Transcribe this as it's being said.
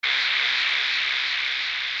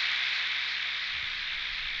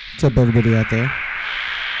What's up, everybody out there?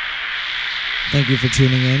 Thank you for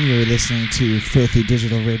tuning in. You're listening to Filthy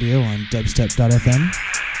Digital Radio on dubstep.fm.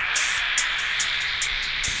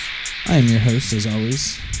 I am your host, as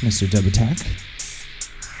always, Mr. Dub Attack.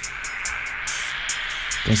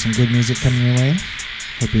 Got some good music coming your way.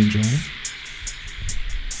 Hope you enjoy.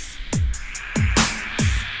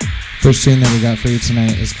 First tune that we got for you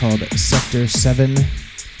tonight is called Sector 7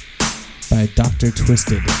 by Dr.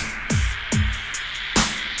 Twisted.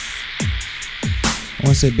 I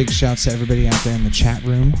want to say big shouts to everybody out there in the chat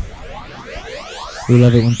room. We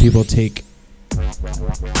love it when people take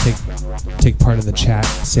part of the chat,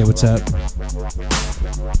 say what's up.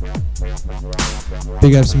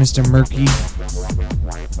 Big ups to Mr. Murky.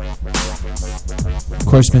 Of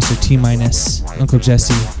course, Mr. T-Minus, Uncle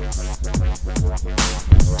Jesse,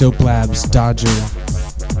 Dope Labs, Dodger,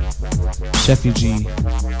 Chef G,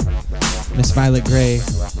 Miss Violet Gray.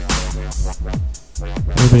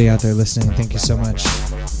 Everybody out there listening, thank you so much.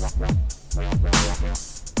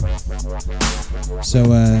 So,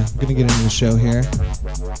 I'm going to get into the show here.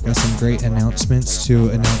 Got some great announcements to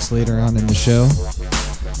announce later on in the show.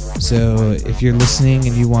 So, if you're listening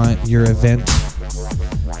and you want your event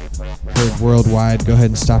heard worldwide, go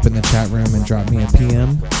ahead and stop in the chat room and drop me a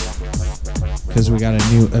PM. Because we got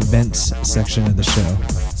a new events section of the show.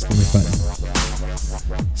 It's going to be fun.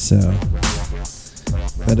 So,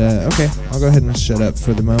 but okay, I'll go ahead and shut up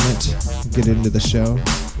for the moment, get into the show.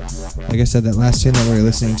 Like I said, that last tune that we were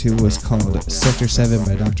listening to was called Sector 7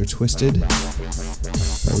 by Dr. Twisted.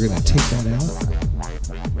 But we're going to take that out.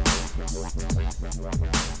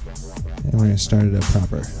 And we're going to start it up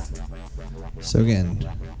proper. So again,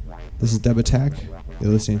 this is Dub Attack.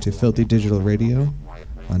 You're listening to Filthy Digital Radio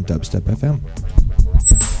on Dubstep FM.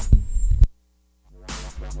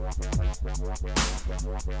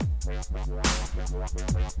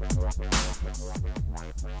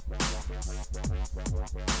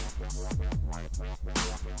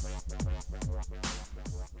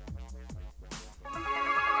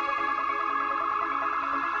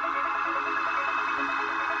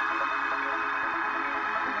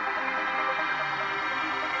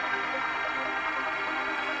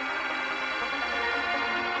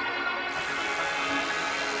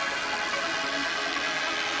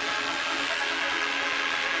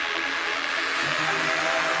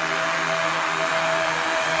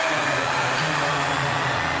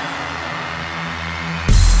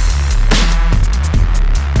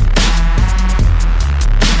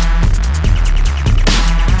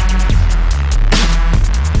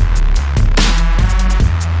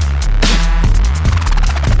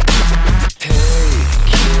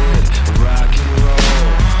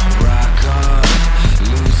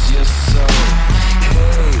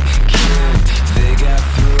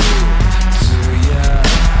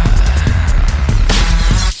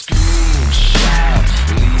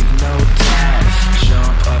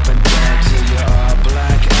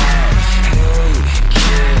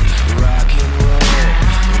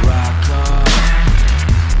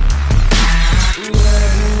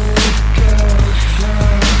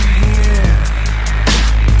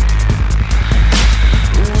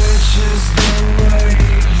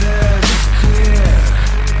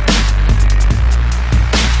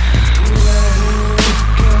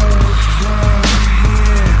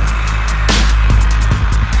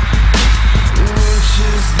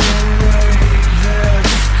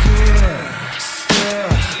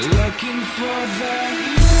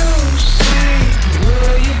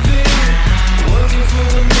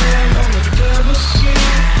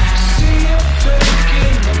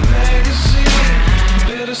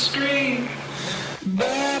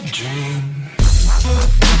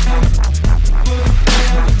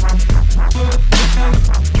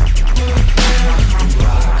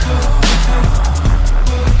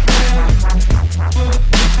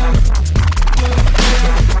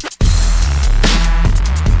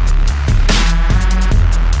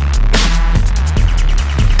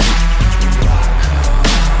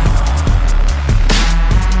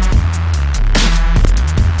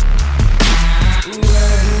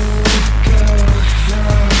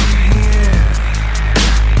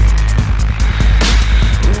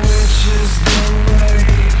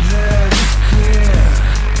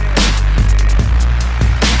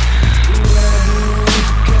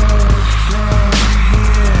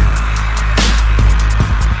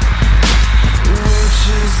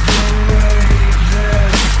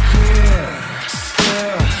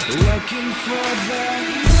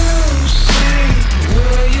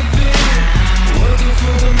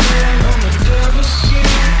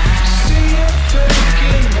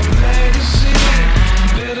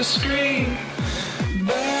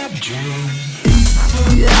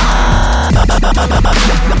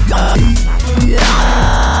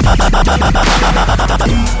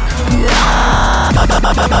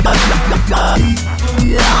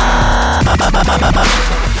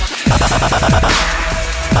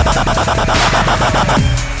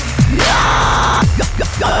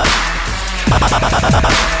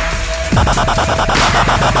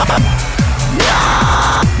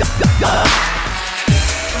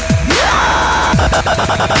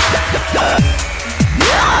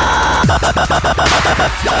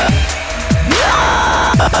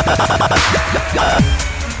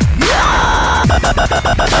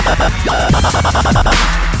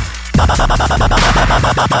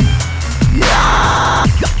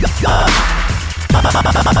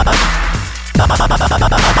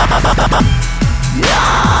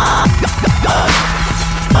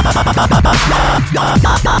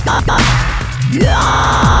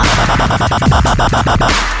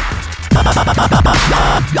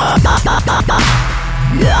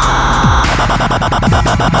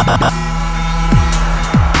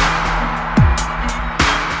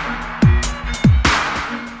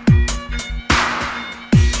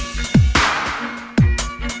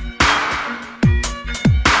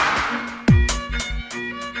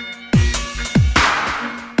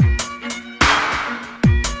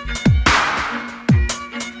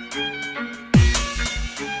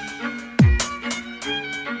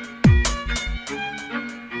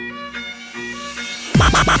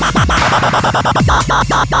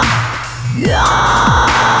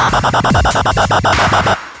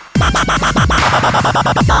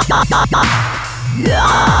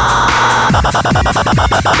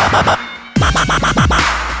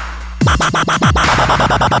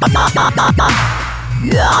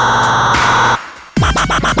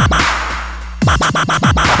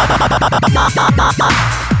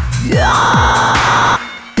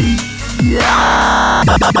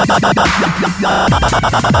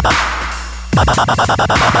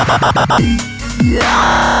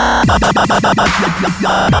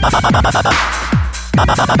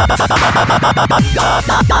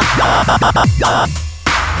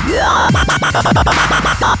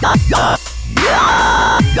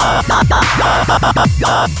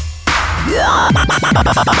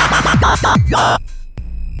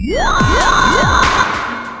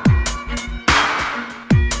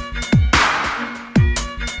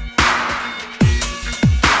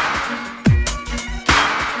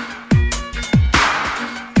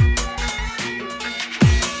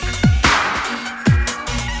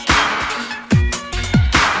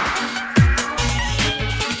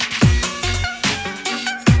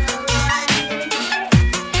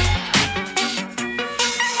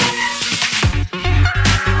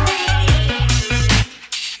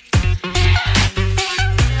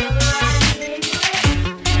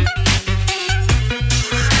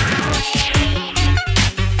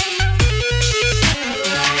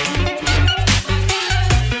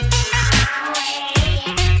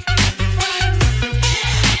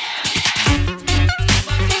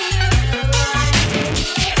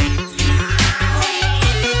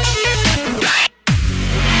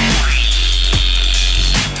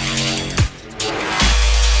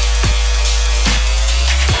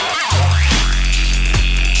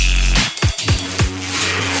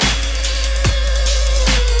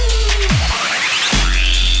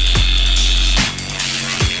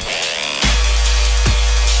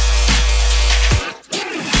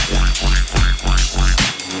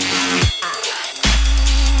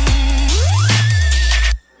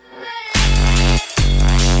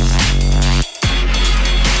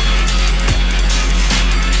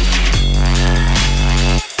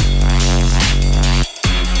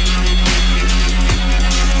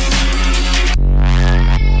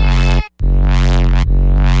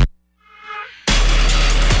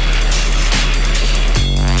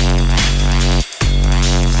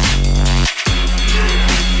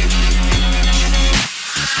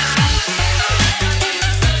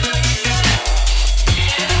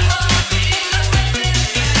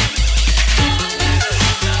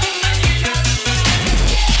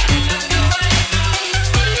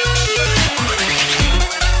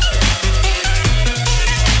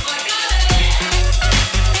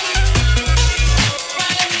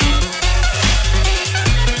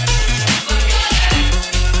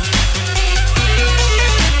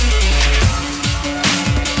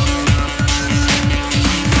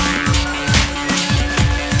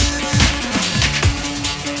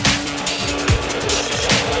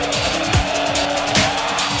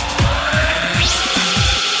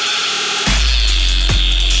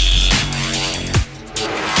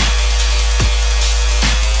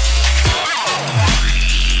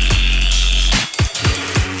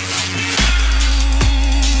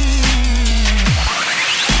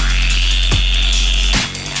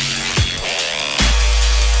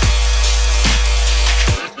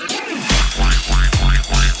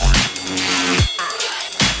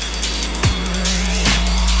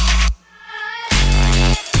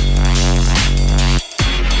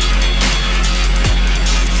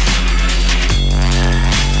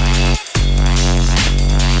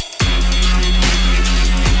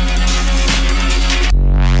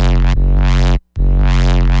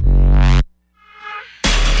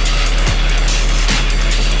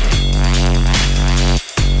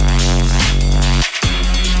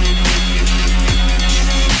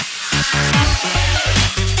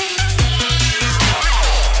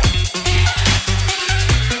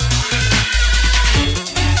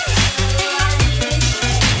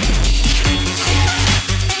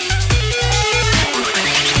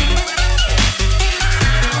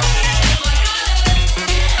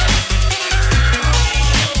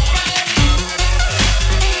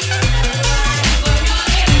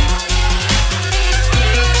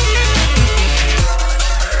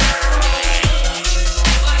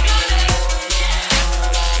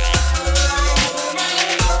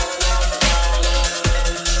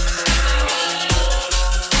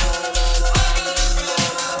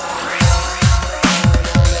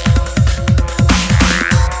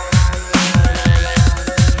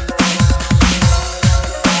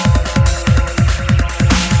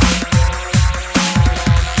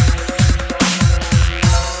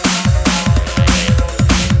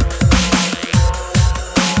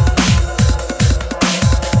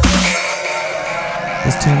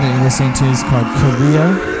 listening to is called Korea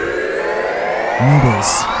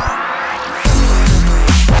Noodles.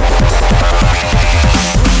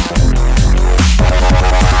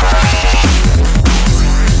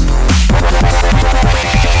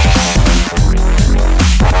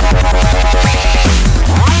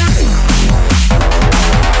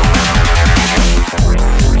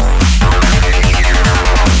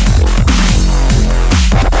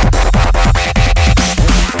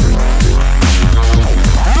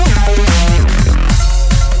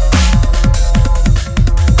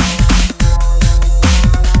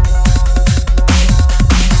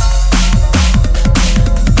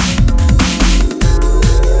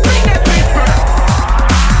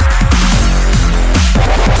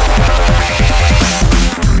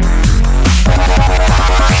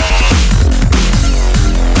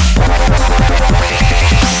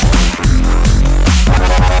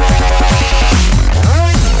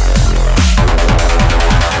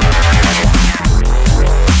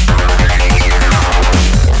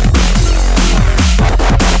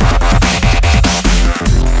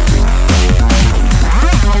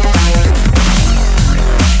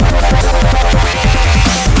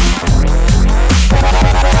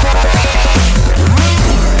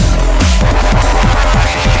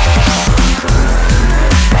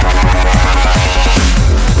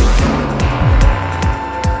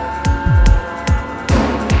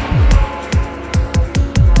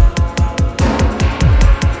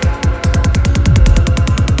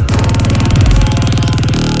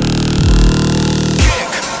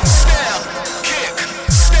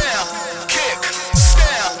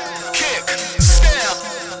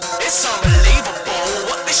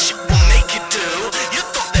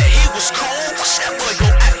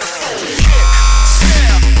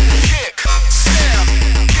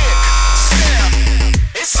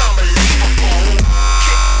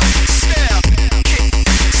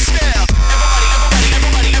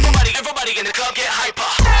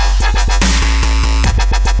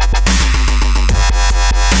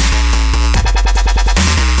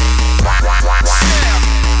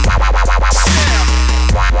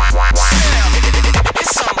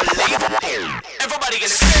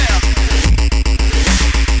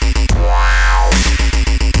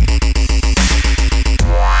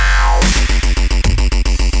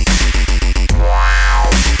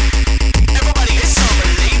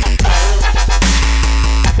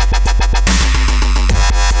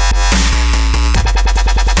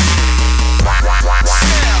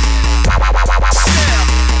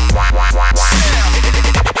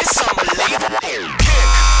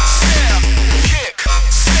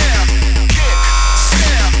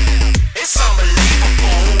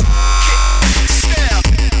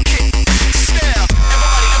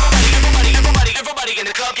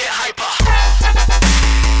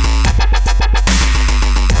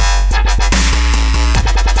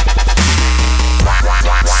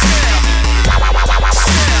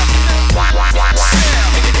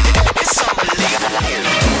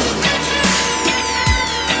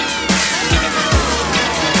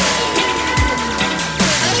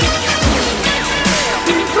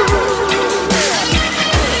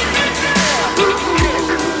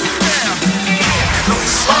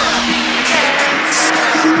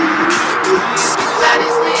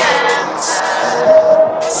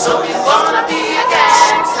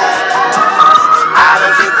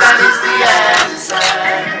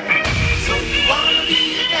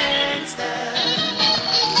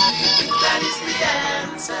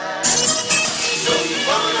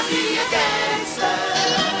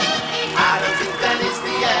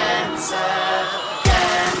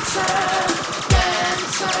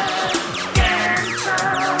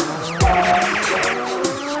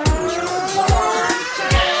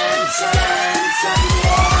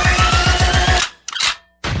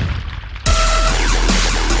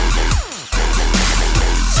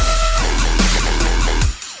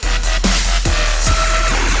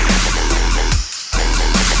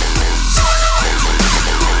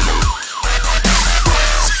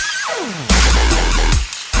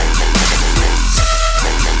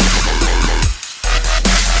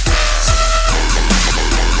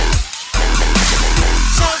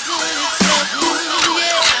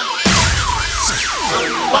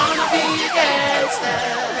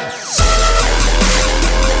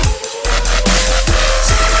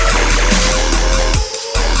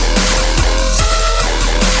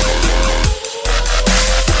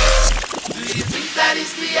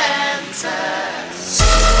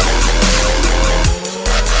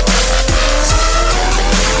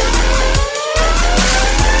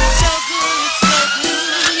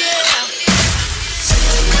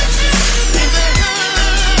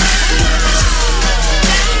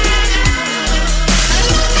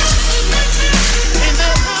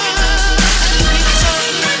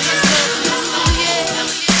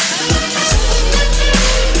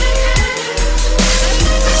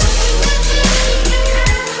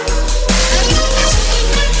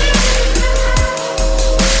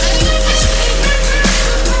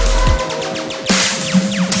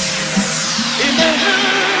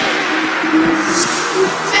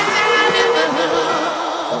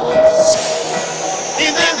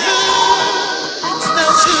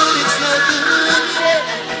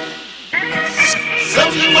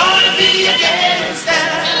 a gangster?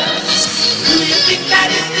 Do you think that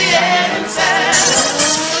is the answer?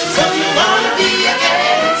 Don't you wanna be a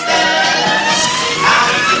gangster?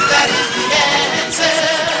 I think that is the answer.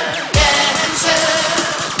 Gangster,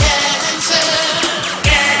 gangster,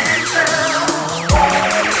 gangster,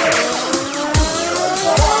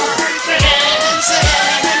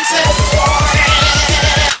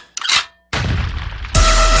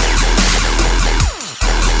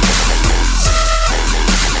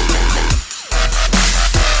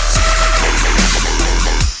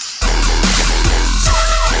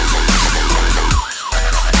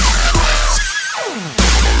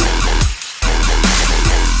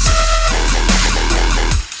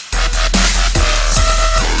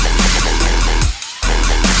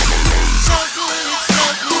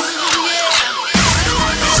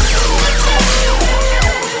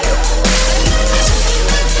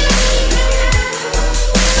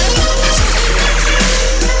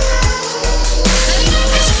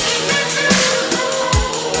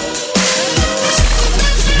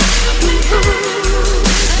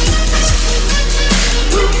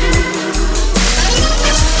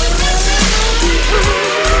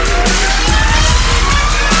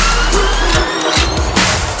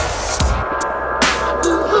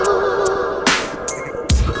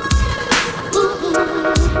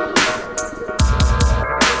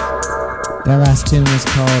 That last tune was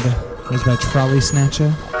by Trolley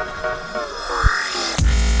Snatcher.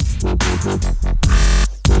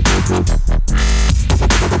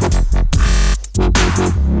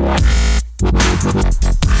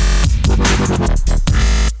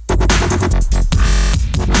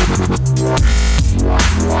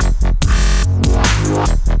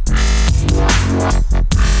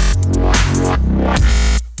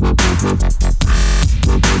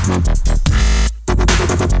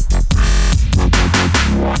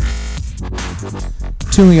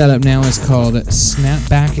 The tune we got up now is called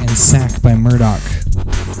Snapback and Sack by Murdoch.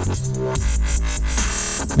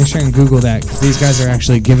 Make sure and Google that, because these guys are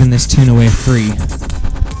actually giving this tune away free.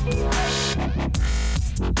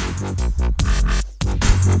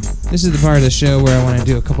 This is the part of the show where I want to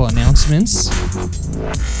do a couple announcements.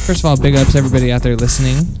 First of all, big ups everybody out there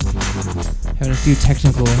listening. Having a few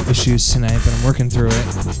technical issues tonight, but I'm working through it.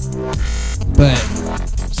 But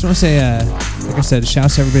just want to say, like I said,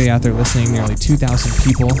 shouts to everybody out there listening. Nearly 2,000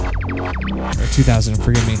 people. Or 2,000,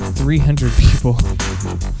 forgive me. 300 people.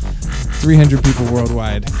 300 people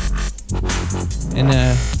worldwide. And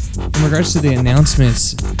in regards to the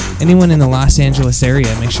announcements, anyone in the Los Angeles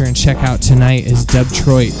area, make sure and check out tonight is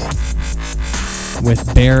Dubtroit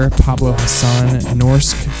with Bear, Pablo Hassan,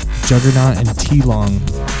 Norsk, Juggernaut, and T-Long.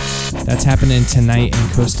 That's happening tonight in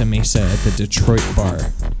Costa Mesa at the Detroit Bar.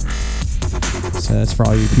 So that's for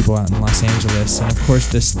all you people out in Los Angeles. And of course,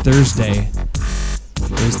 this Thursday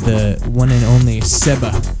is the one and only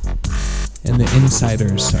Seba and the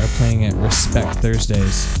Insiders are playing at Respect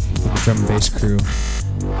Thursdays for the drum and bass crew.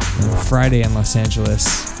 And Friday in Los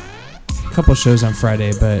Angeles, a couple shows on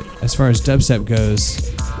Friday, but as far as dubstep goes,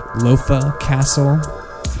 Lofa, Castle,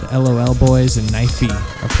 the LOL Boys, and Knifey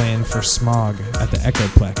are playing for Smog at the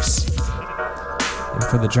Echoplex. And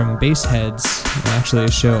for the drum and bass heads, actually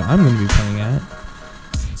a show I'm going to be playing at,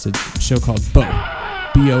 it's a show called Bo,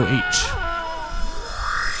 B-O-H.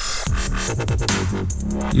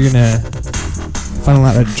 You're going to find a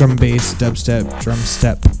lot of drum bass, dubstep, drum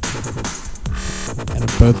step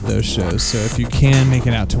at both of those shows. So if you can make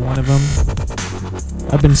it out to one of them,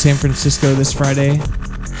 up in San Francisco this Friday,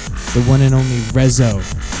 the one and only Rezo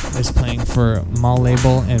is playing for Mall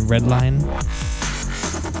Label and Redline.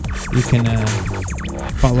 You can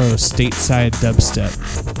follow Stateside Dubstep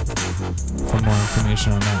for more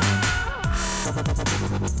information on that one.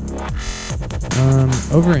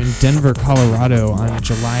 Over in Denver, Colorado on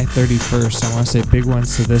July 31st, I want to say big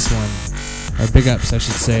ones to this one, or big ups I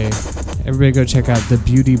should say. Everybody go check out the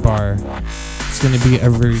Beauty Bar. It's going to be a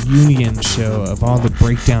reunion show of all the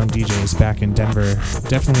breakdown DJs back in Denver.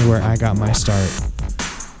 Definitely where I got my start.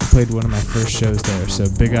 I played one of my first shows there, so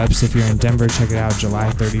big ups if you're in Denver, check it out July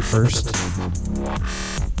 31st.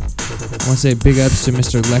 I want to say big ups to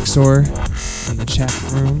Mr. Lexor in the chat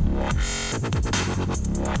room.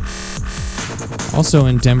 Also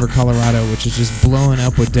in Denver, Colorado, which is just blowing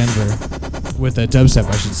up with Denver, with a dubstep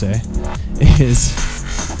I should say, is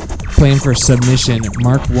playing for Submission,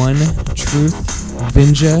 Mark 1, Truth,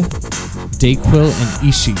 Vinja, Dayquil, and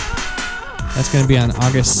Ishi. That's going to be on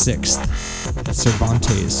August 6th at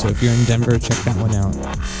Cervantes, so if you're in Denver, check that one out.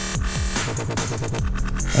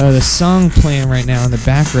 The song playing right now in the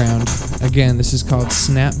background, again, this is called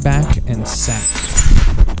Snapback and Sack.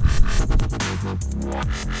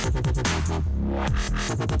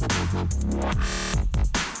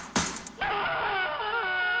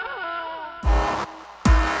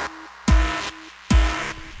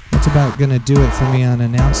 That's about gonna do it for me on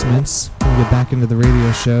announcements. We'll get back into the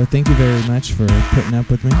radio show. Thank you very much for putting up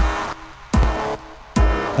with me.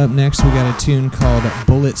 Up next, we got a tune called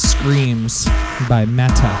Bullet Screams by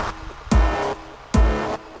Mata.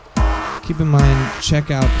 Keep in mind, check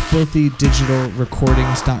out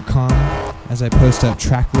filthydigitalrecordings.com as I post up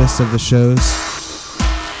track lists of the shows.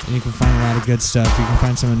 And you can find a lot of good stuff. You can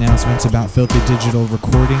find some announcements about Filthy Digital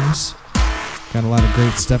Recordings. Got a lot of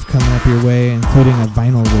great stuff coming up your way, including a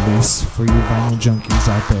vinyl release for you vinyl junkies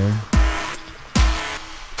out there.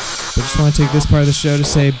 But just want to take this part of the show to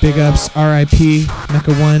say big ups, RIP,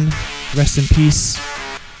 Mecha One, rest in peace.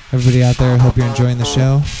 Everybody out there, I hope you're enjoying the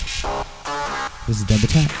show. This is Dub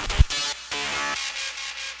Attack.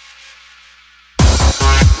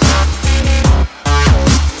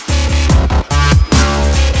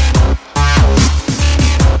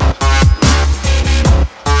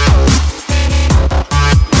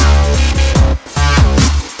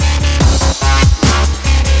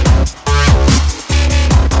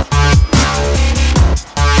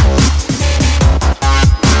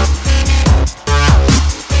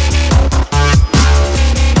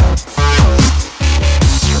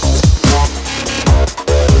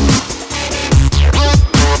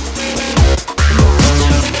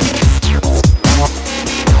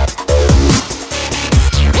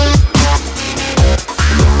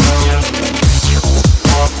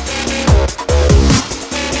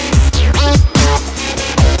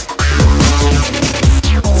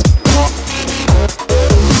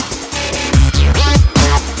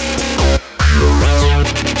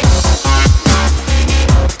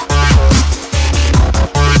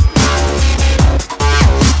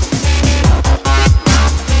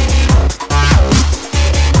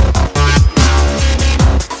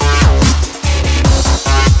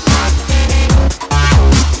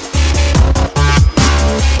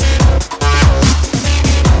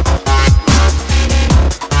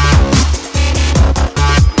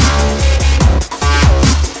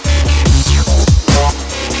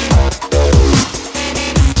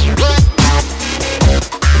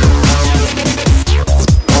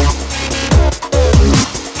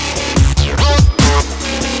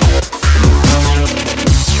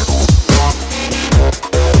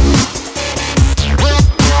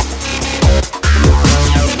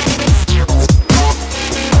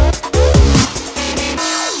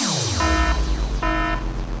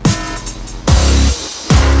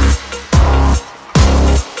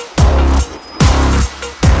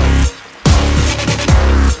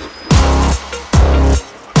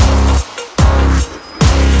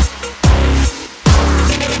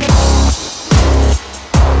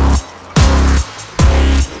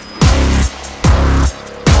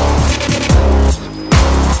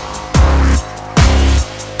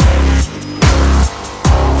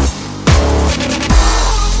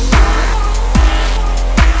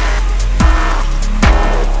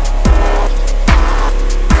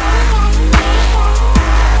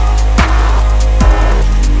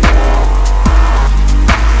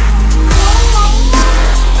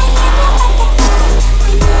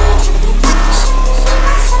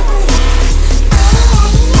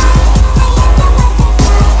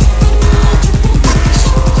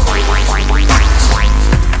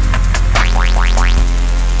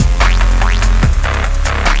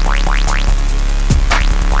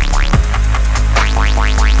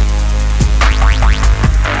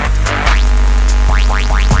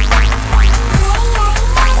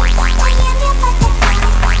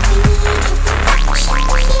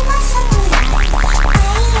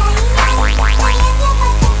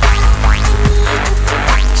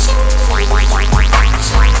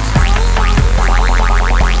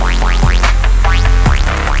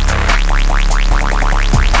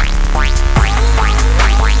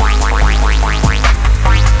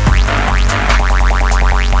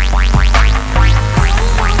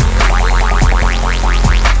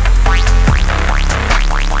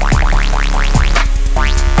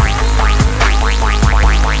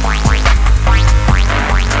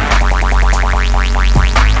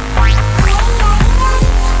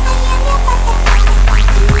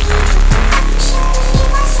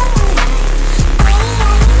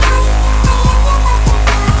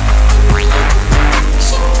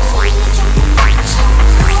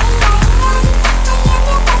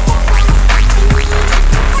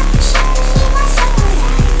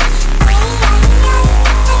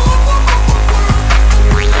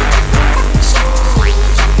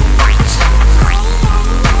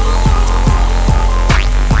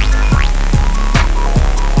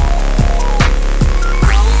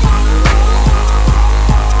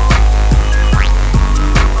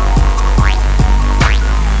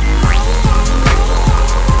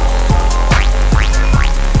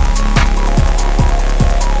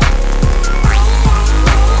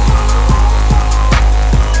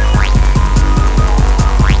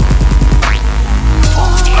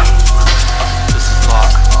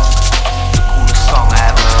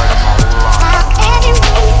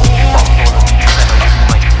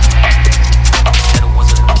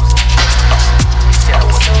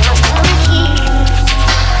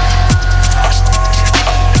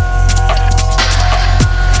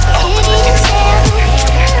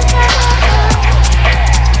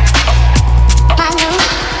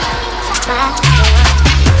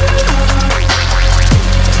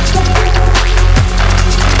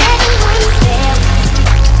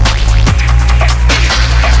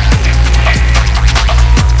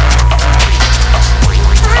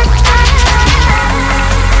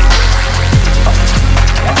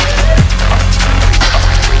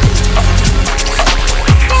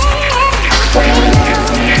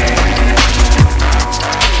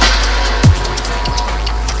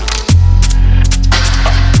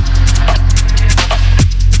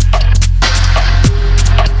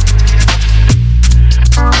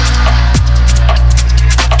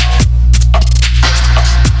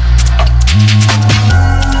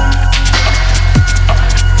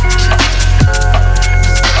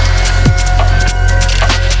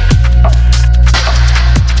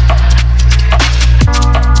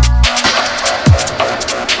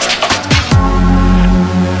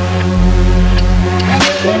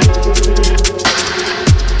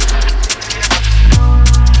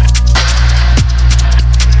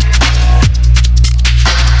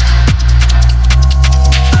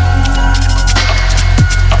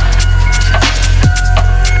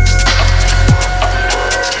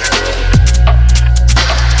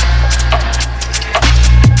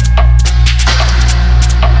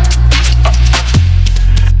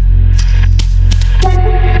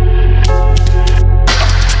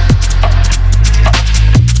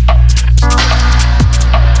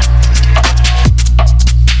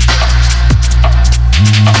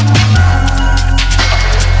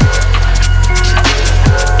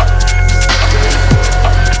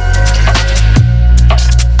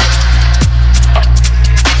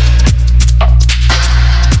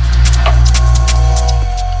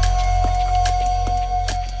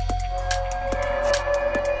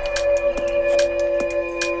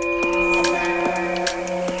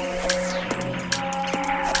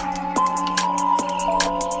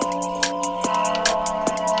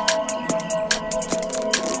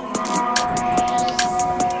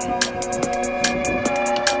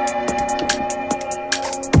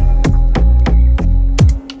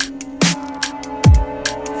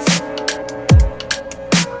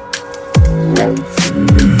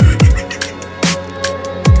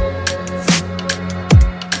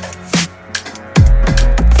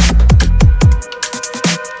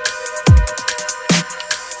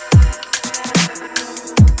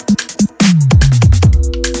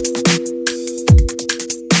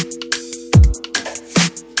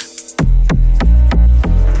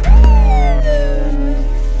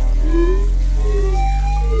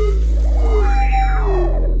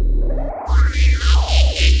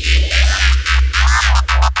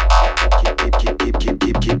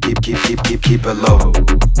 Keep it low.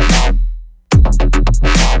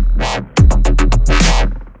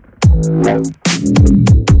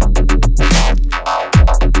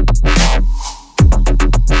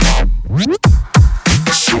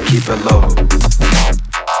 Keep it low.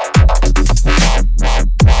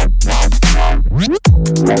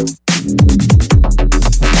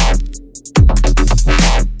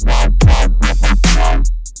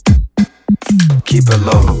 Keep it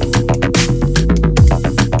low.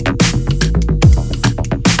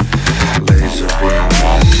 Laser beam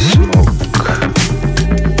smoke.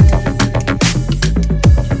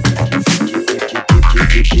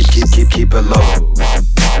 Keep it low.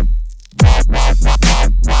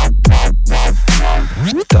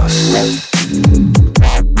 Dust.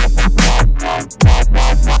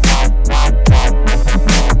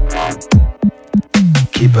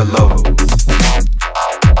 Keep it low.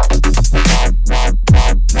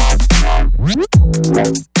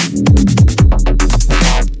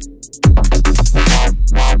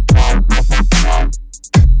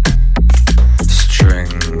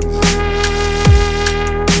 String.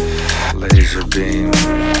 Laser beam.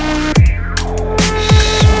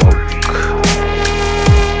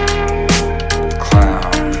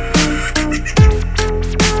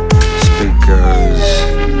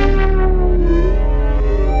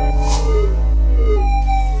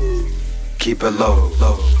 Keep it low,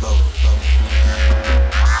 low, low, low.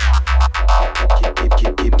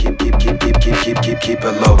 Keep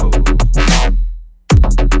it low.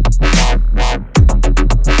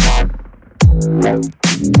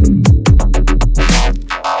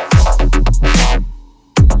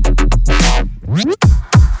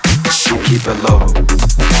 Keep it low.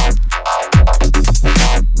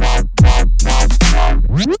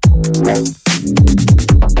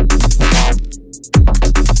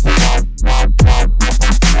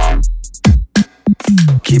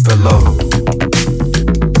 Keep it low.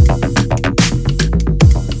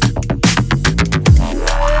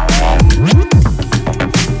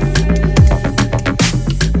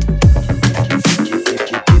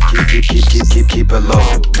 Keep it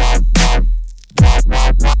low.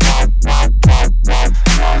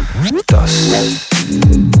 Dust.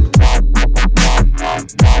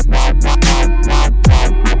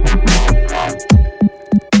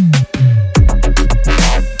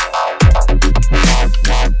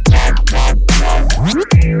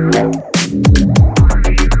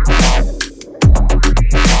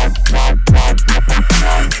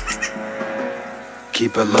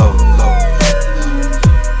 Keep it low, low.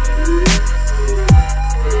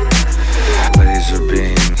 Laser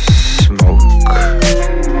beam smoke.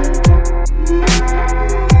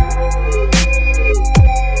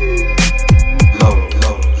 Low,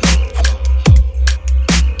 low, low.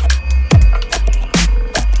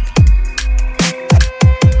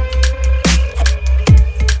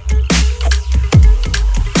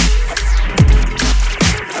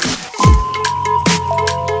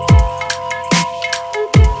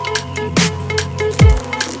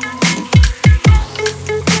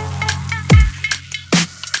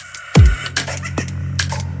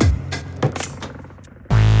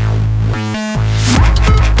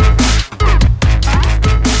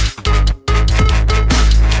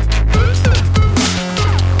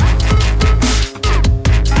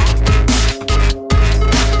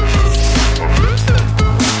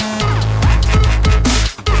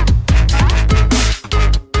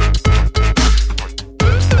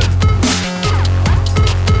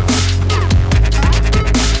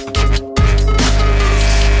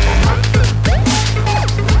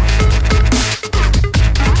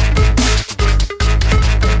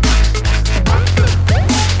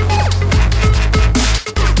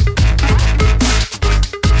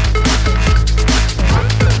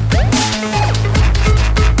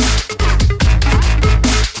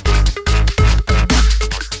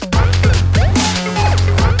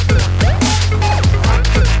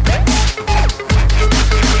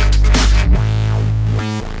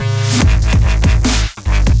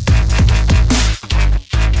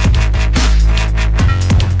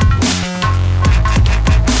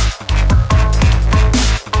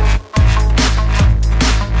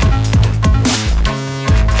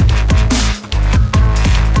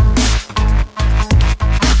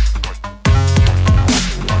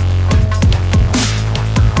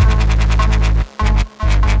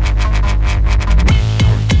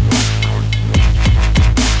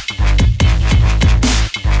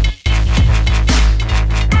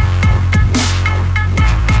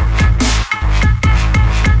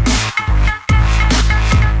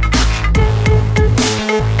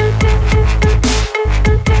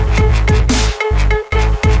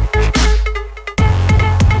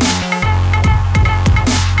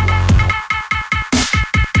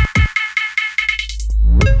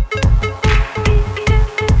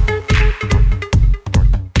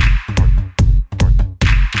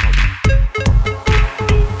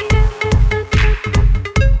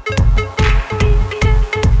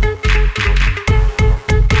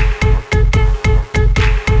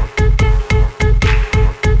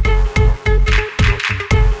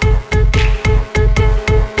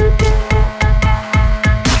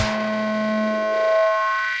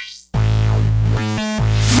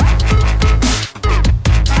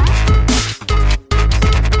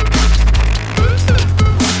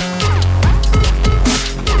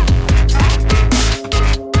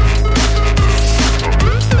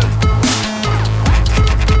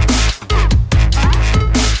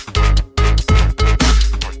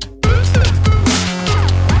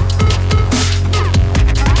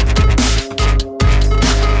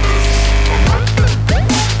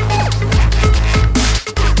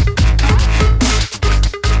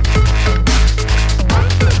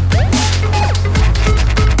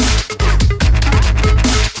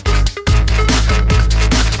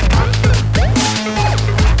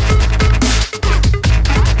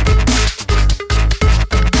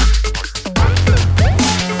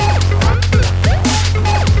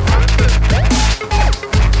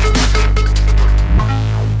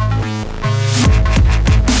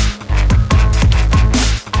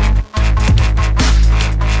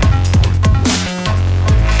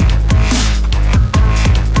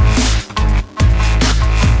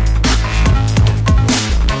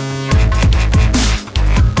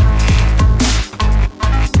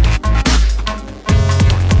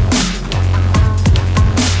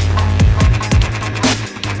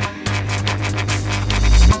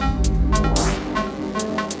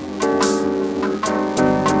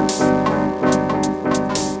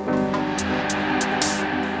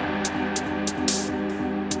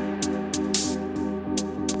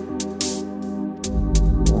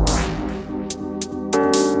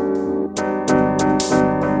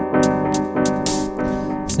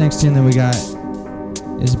 next tune that we got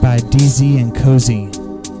is by DZ and Cozy.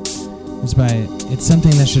 It's something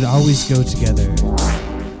that should always go together,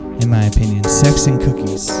 in my opinion. Sex and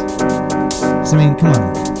cookies. So, I mean, come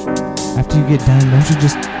on. After you get done, don't you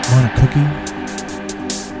just want a cookie?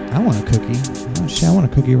 I want a cookie. Oh shit, I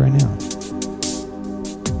want a cookie right now.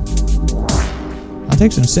 I'll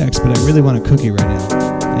take some sex, but I really want a cookie right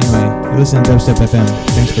now. Anyway, you're listening to Dubstep FM.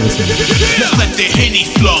 Thanks for listening. Now let the Henny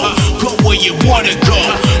flow. Go where you wanna go.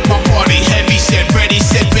 My party heavy, said ready,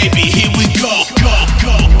 said baby, here we go. Go,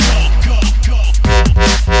 go, go, go,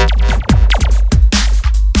 go.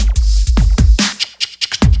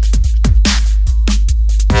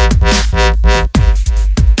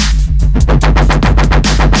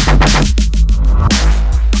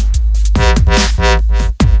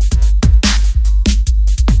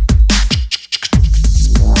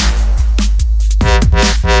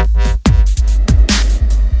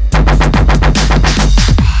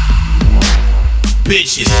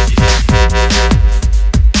 Bitches.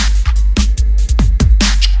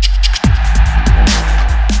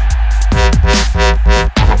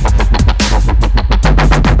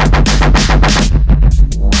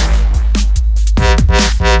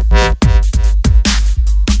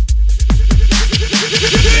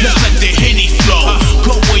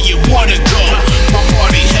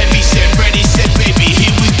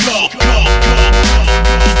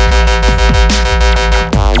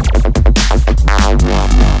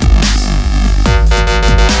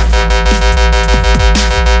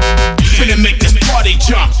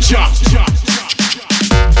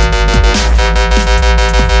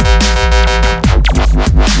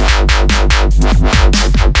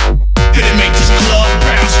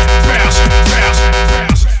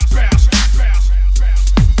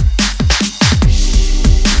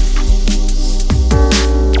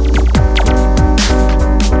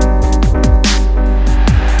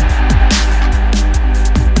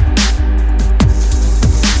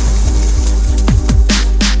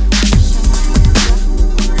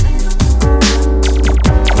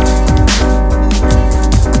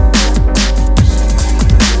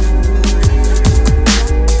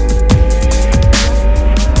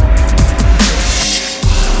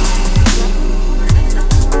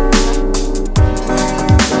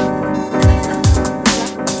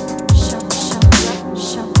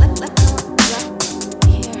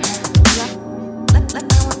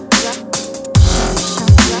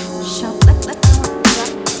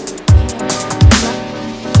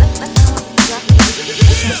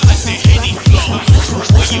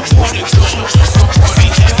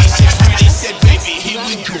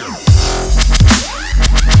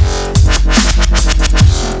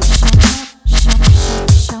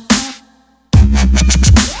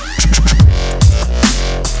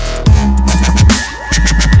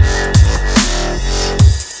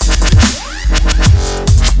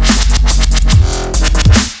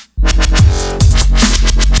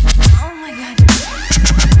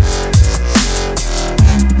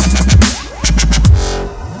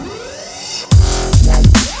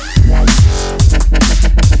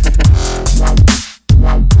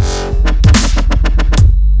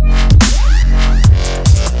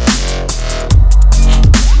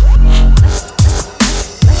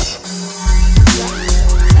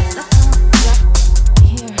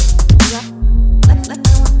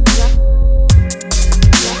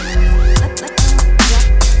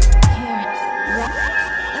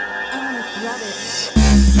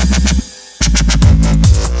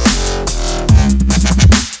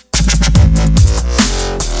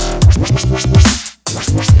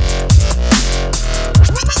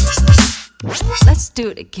 do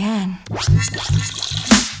it again.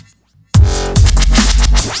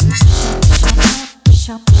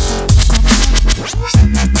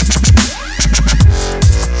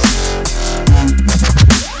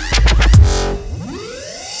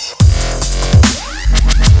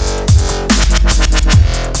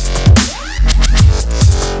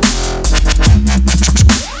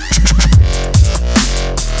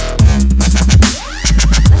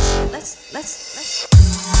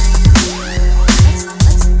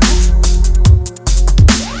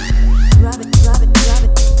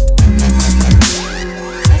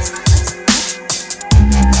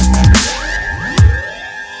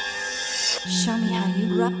 Show me how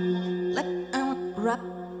you rub, like I want rub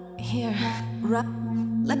here, rub,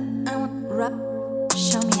 like I want rub.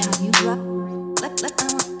 Show me how you rub, like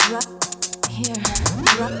I want rub here,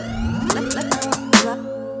 rub, like I want rub.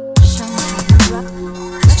 Show me how you rub.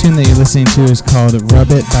 This tune that you're listening to is called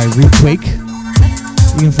Rub It by Requake.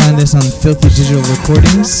 You can find this on Filthy Digital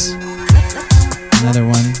Recordings. Another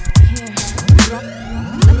one.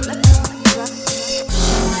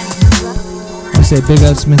 say big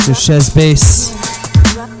ups Mr. Shez Bass,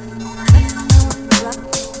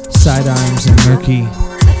 Sidearms, and Murky.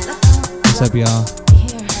 What's up, y'all?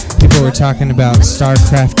 People were talking about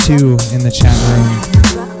StarCraft 2 in the chat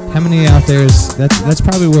room. How many out there is that's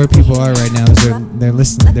probably where people are right now? Is they're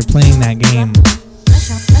listening, they're playing that game.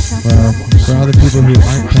 Well, for all the people who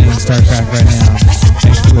aren't playing StarCraft right now,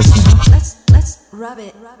 thanks for listening. Let's rub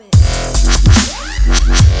it.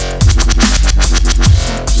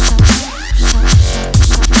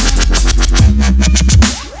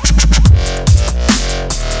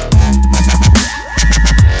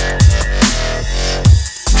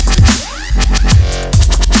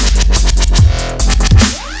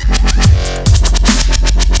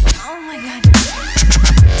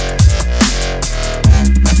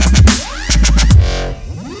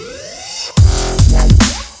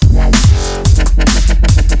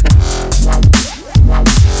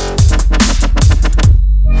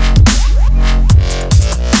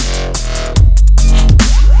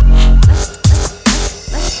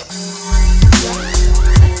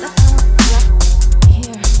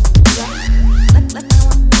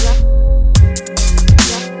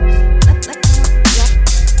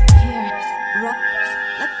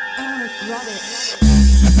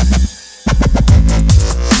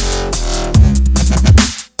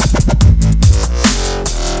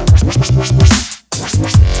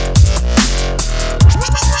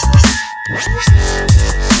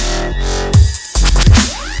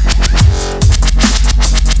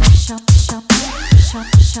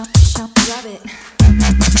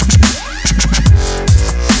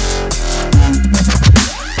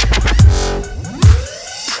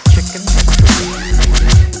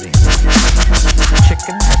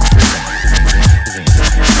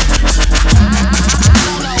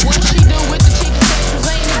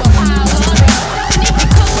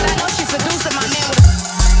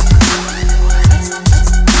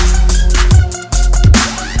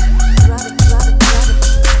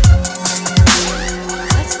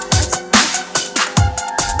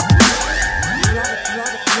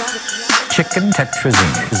 Chicken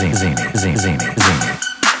tetrazine.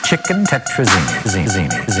 Chicken tetrazine.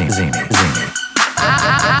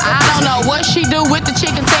 I don't know what she do with the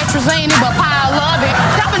chicken tetrazine, but pile love it.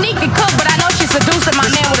 Dominique can cook, but I know she's seducing my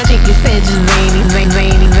man with a chicken tetrazine. Chicken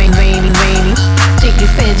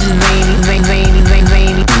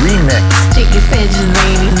tetrazine. Remix. Chicken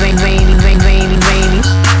tetrazine.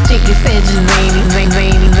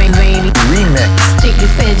 Chicken tetrazine. Remix. Chicken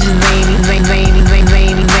tetrazine.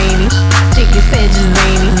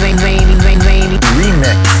 Chicken tetrazine.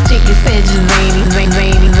 Remix.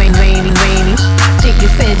 Chicken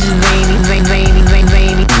tetrazine. Chicken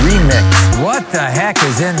tetrazine. Remix. What the heck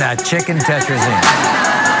is in that chicken tetrazine?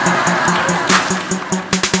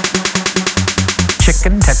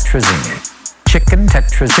 Chicken tetrazine. Chicken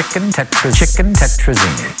tetrazine.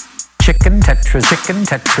 Chicken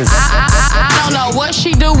tetrazine. I don't know what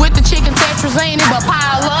she do with the chicken tetrazine, but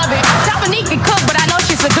pile love it. Dominique can cook, but I know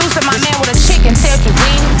she's seducing my man with a chicken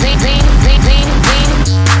tetrazine.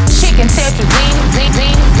 Chicken tetrazine.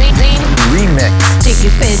 Remix.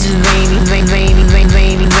 Chicken tetrazine. Chicken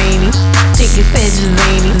tetrazine. Remix. Chicken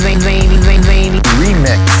tetrazine. Chicken tetrazine.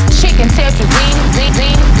 Remix. Chicken tetrazine. Chicken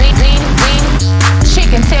tetrazine.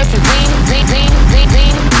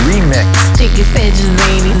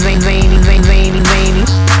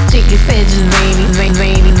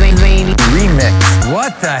 Remix.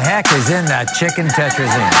 What the heck is in that chicken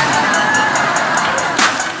tetrazine?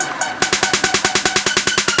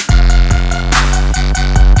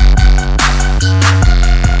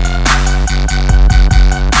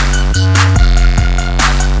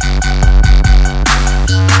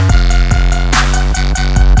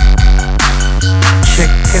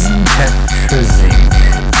 Chicken tetrazine.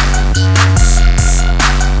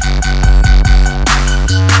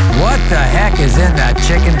 What the heck is in that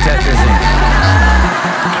chicken tetrazine?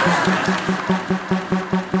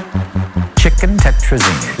 Chicken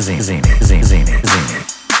tetrazine.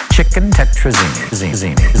 Chicken tetrazine.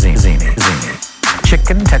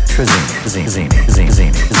 Chicken tetrazine.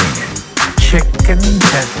 Chicken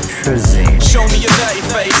tetrazine. Show me your dirty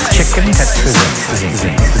face. Chicken tetrazine.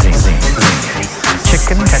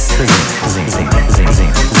 Chicken tetrazine.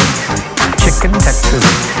 Chicken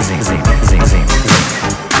tetrazine.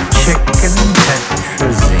 Chicken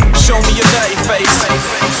tetrazine. Show me your dirty face.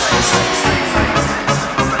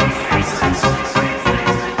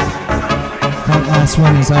 That last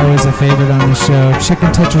one is always a favorite on the show.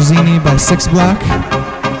 Chicken Tetrazini by 6 Block.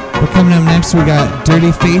 But coming up next, we got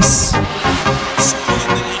Dirty Face,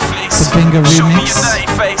 the Binga remix.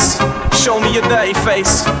 Show me your dirty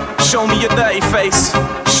face. Show me your dirty face.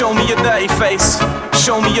 Show me your dirty face.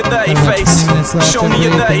 Show me your dirty About 20 face. minutes left, Show me your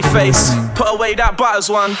everybody. dirty Thank you for face. listening. Put away that butters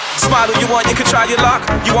one. Smile all you want, you can try your luck.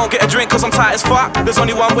 You won't get a drink cause I'm tight as fuck. There's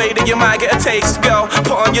only one way that you might get a taste, girl.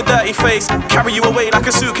 Put on your dirty face. Carry you away like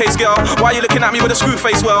a suitcase, girl. Why you looking at me with a screw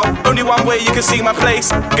face? Well, only one way you can see my place,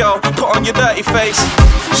 girl. Put on your dirty face.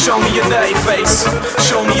 Show me your dirty face.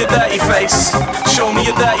 Show me your dirty face. Show me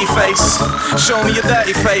your dirty face. Show me your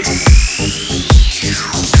dirty face.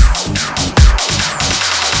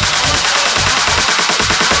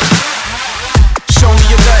 Show me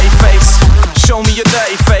your dirty face. Show me your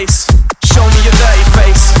dirty face. Show me your dirty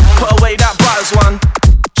face. Put away that butters one.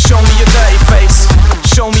 Show me your dirty face.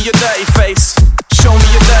 Show me your dirty face. Show me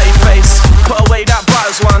your dirty face. Put away that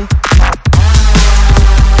butters one.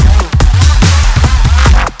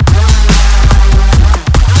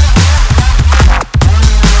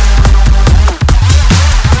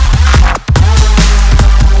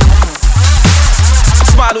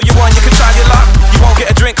 Smile all you want, you can try your luck. You won't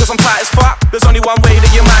get a drink cause I'm tight as fuck. There's only one way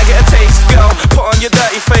that you might get a taste, girl. Put on your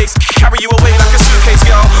dirty face. Carry you away like a suitcase,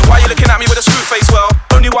 girl. Why you looking at me with a screw face? Well,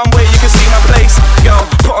 only one way you can see my place, girl.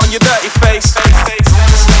 Put on your dirty face.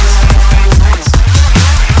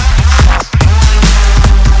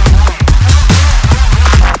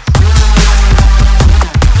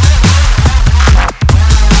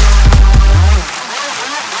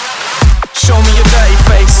 Show me your dirty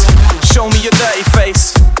face. Show me your dirty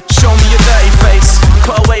face. Show me your dirty face.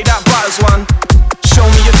 Put away that butters one. Show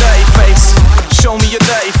me your dirty face. Show me your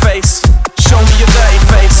dirty face. Show me your dirty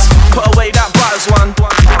face. Put away that butters one.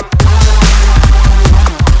 Put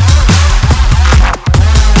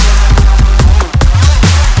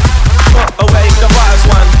away the butters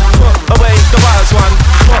one. Put away the butters one.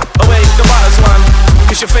 Put away the butters one.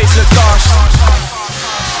 Cause your face looks gosh.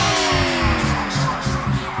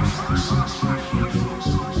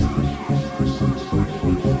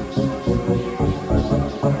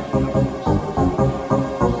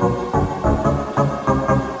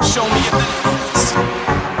 Show me your face.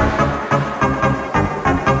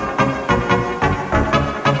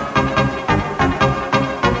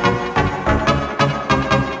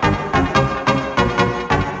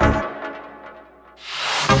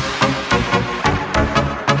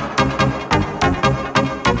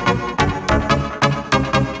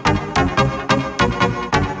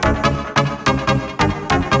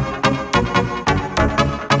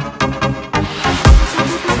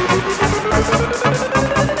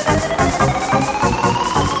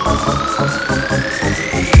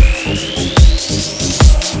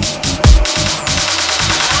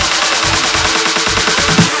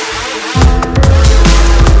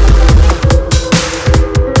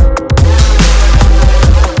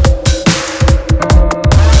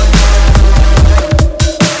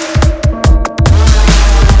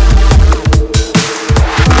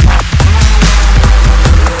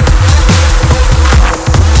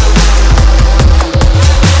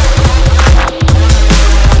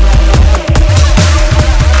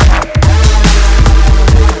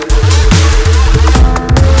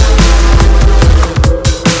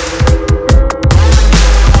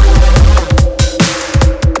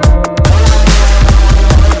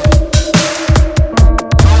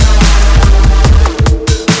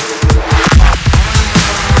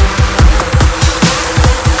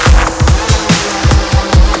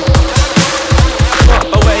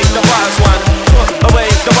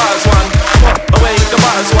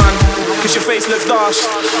 Cause your face looks dosh.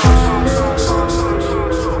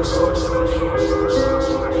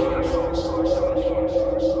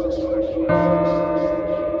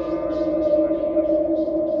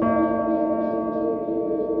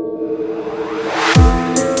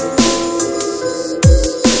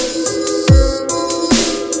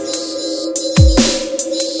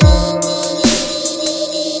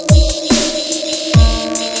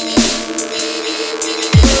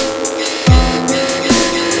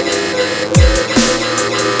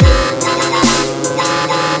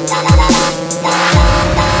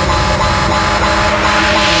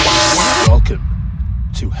 Welcome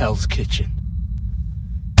to Hell's Kitchen.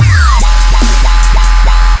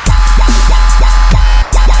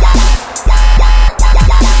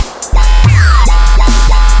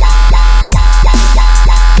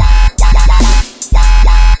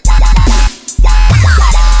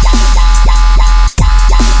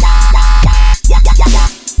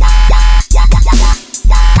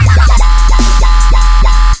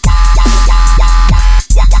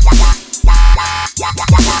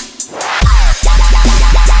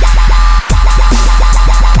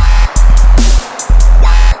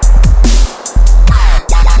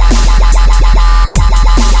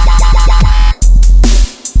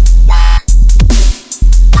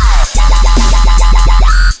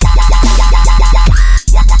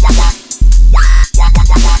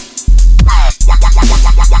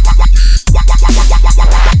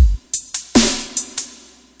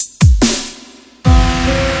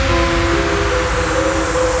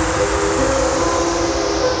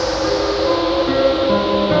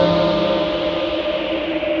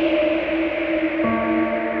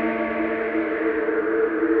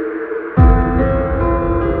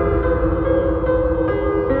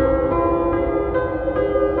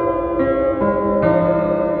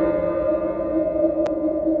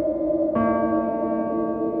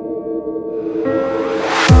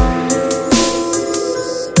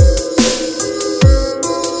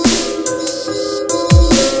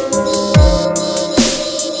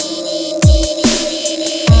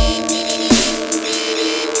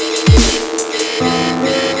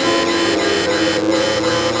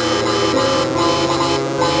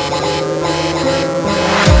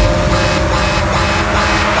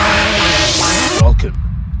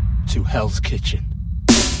 to Hell's Kitchen.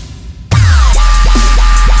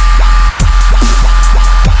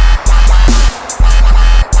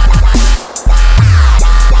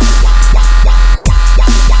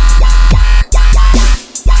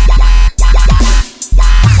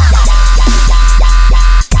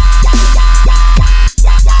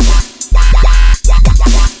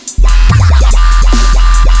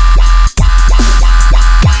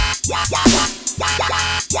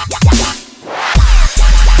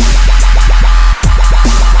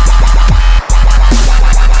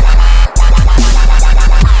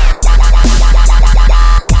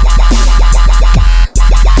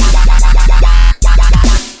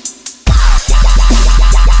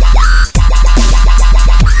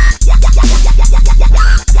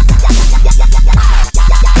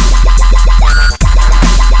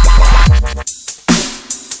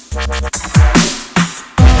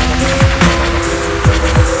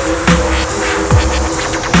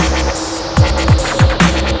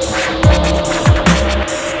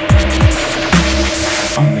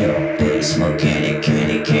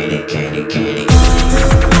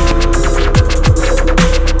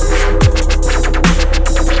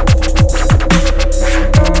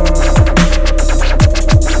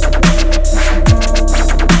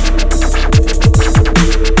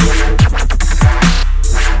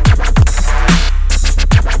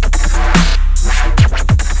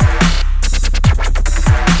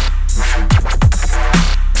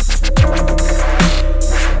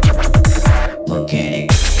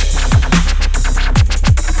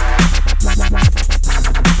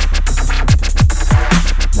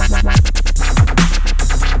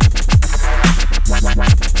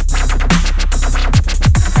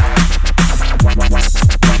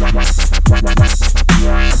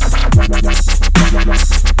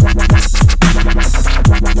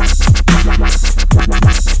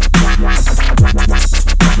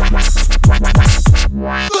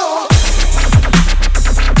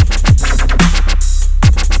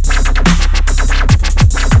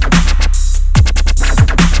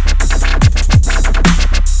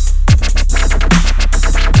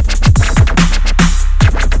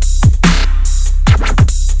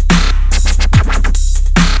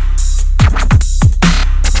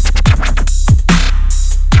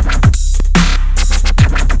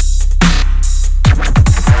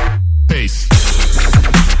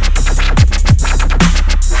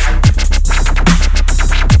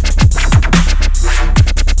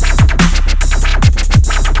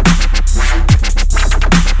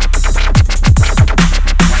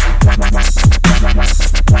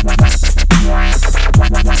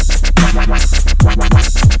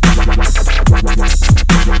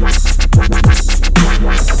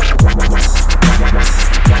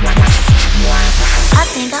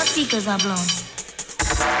 speakers are blown.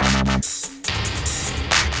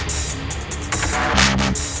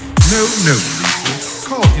 No, Lisa.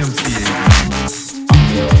 Call MCA.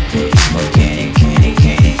 I'm your bitch, mechanic, candy,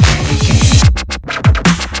 candy, candy, candy.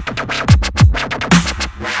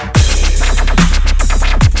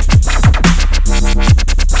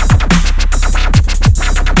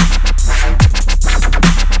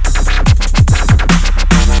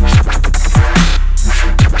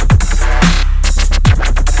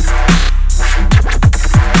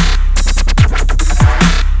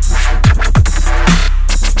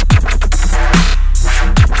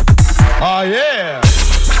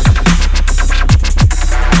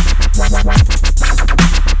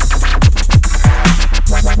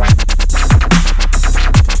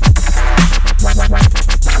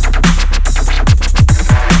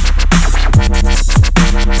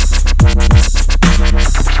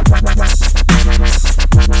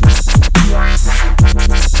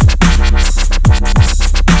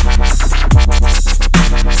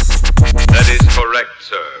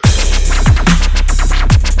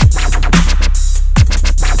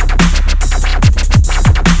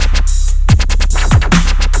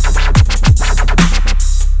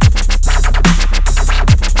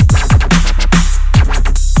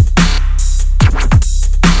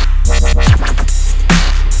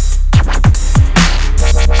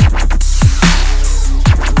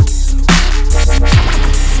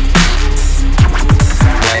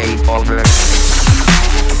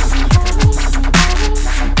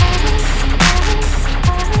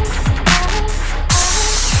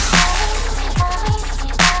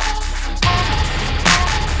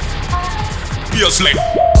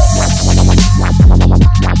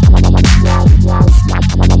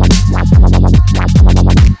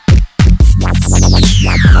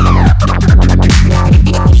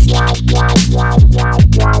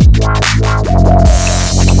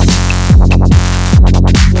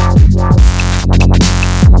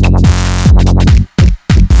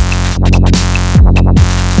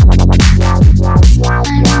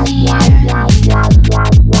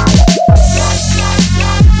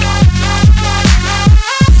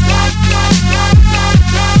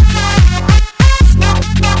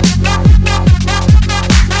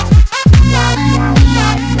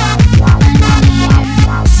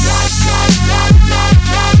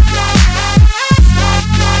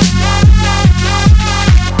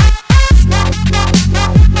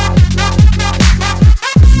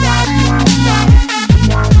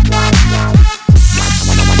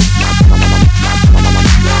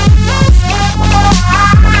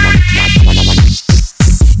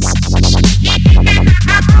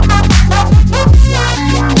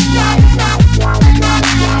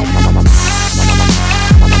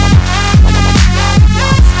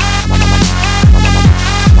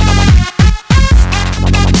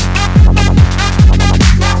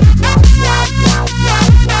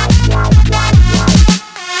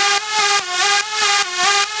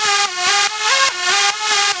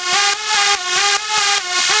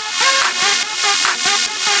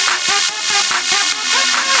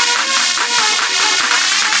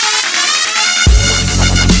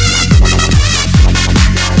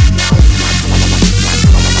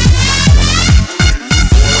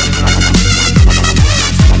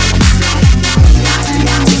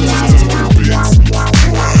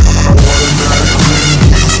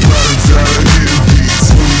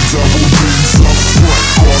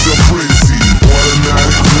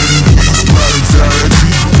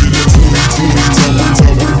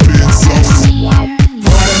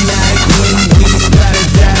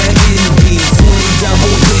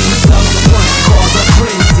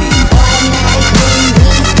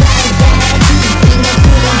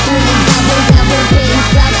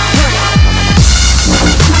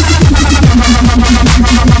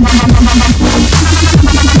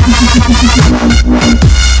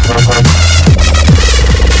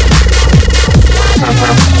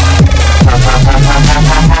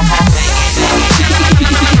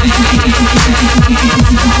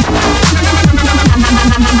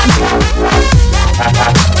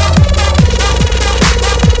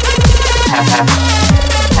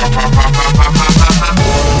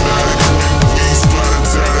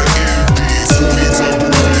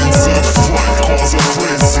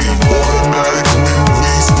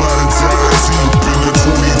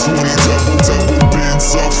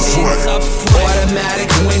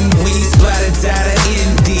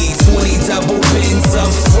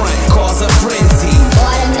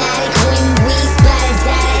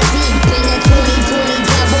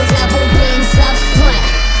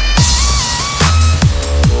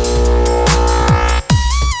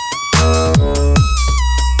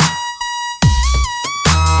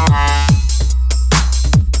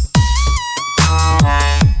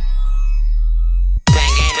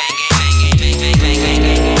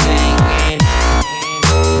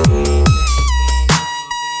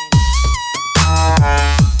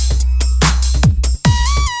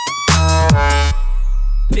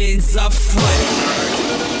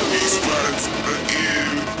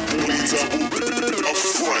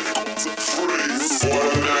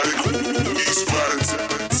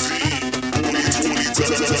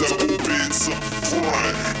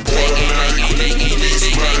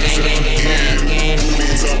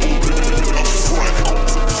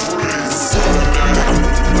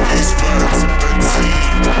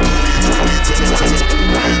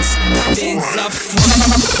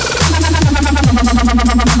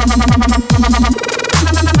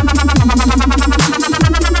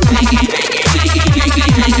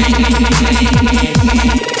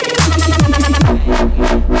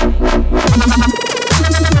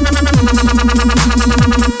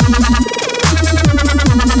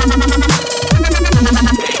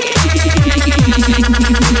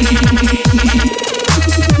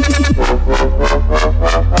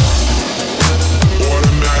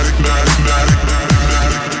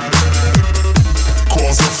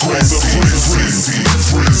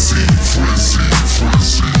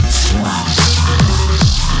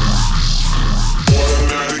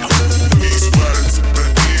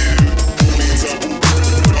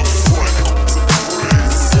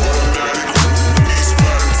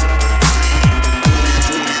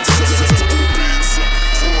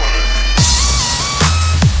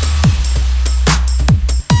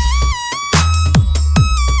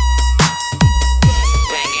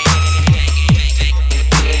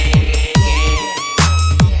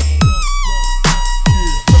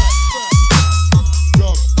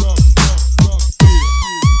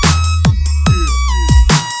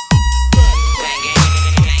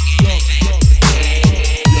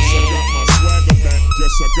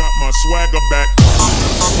 my swagger back.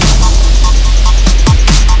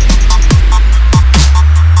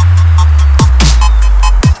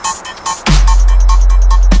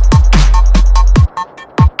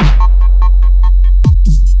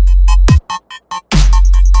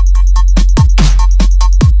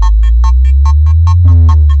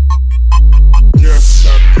 Yes,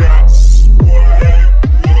 I got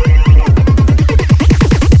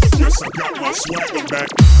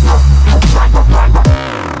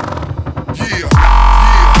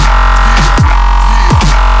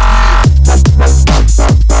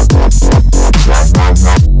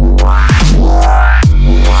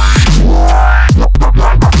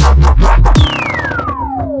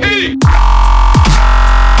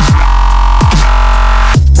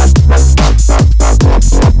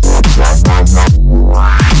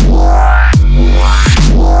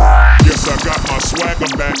swagger.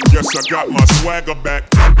 Yes, I got my swagger back.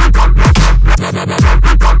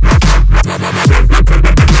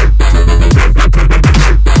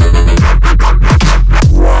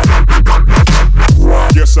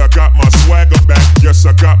 Yes, I got my swagger back. Yes,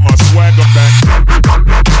 I got my swagger back. Yes, I got my swagger back.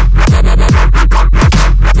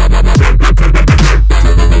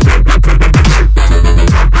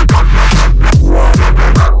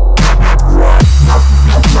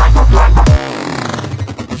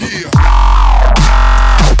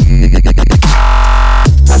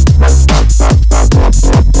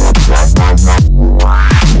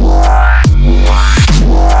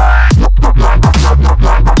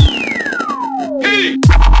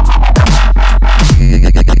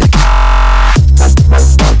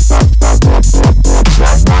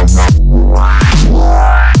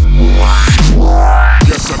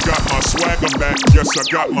 Yes, I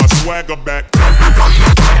got my swagger back.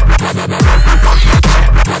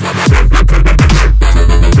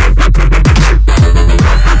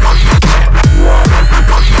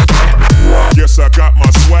 Yes, I got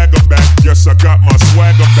my swagger back. Yes, I got my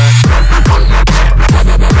swagger back.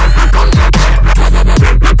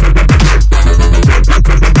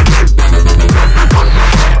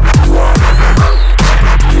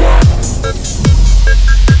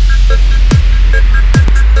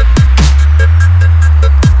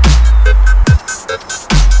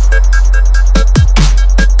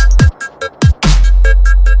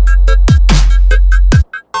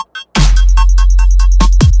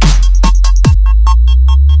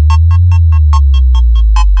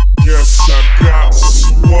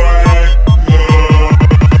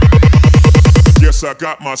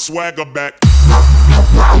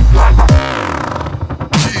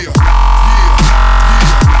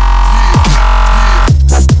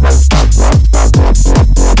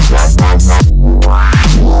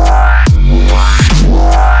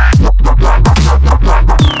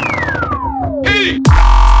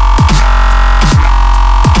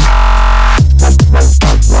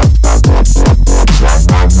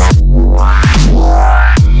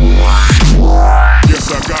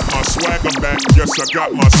 I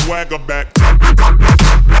got my swagger back.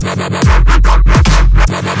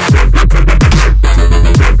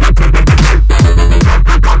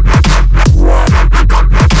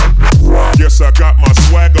 Yes, I got my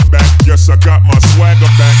swagger back. Yes, I got my swagger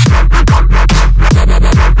back.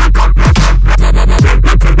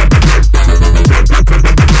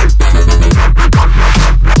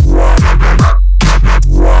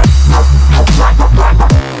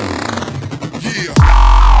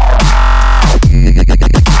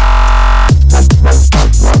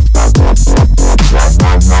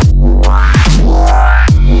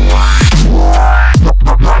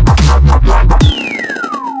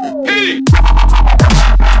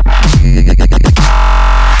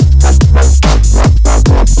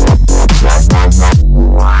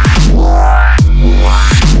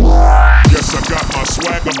 Yes, I got my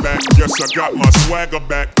swagger back. Yes, I got my swagger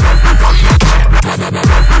back.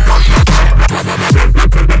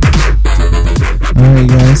 Alright,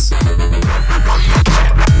 guys.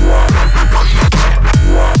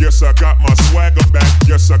 Yes, I got my swagger back.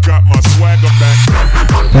 Yes, I got my swagger back.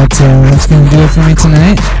 That's gonna do it for me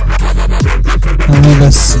tonight. I'll leave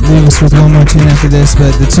us with one more tune after this,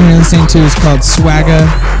 but the tune you're listening to is called Swagger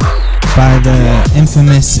by the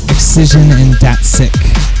infamous Excision and Datsik.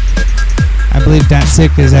 I believe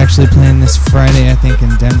Datsik is actually playing this Friday, I think,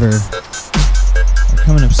 in Denver. They're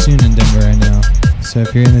coming up soon in Denver, I know. So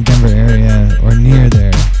if you're in the Denver area or near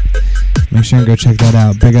there, make sure and go check that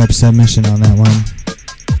out. Big up Submission on that one.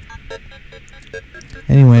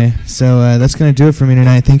 Anyway, so that's going to do it for me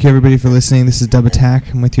tonight. Thank you, everybody, for listening. This is Dub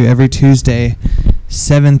Attack. I'm with you every Tuesday,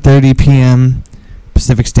 7:30 p.m.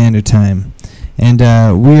 Pacific Standard Time. And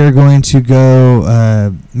we are going to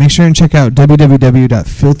go, make sure and check out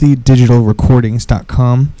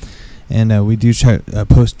www.filthydigitalrecordings.com. And we do try to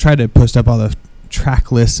post up all the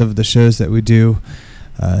track lists of the shows that we do,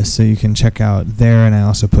 so you can check out there. And I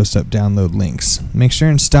also post up download links. Make sure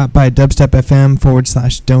and stop by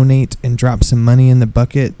dubstep.fm/donate and drop some money in the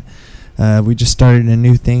bucket. We just started a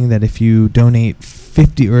new thing that if you donate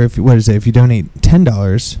if you donate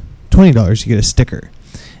 $10, $20, you get a sticker.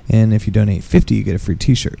 And if you donate $50, you get a free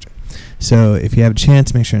t-shirt. So if you have a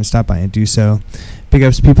chance, make sure and stop by and do so. Big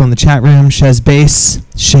ups to people in the chat room. Shea Bass.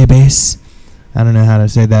 I don't know how to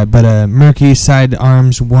say that. But Murky, Side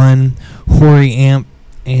Arms 1, Hori Amp,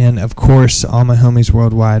 and of course, all my homies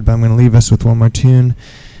worldwide. But I'm going to leave us with one more tune.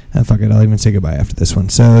 Fuck it, I'll even say goodbye after this one.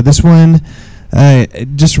 So this one,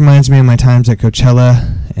 it just reminds me of my times at Coachella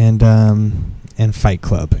and Fight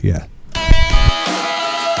Club. Yeah.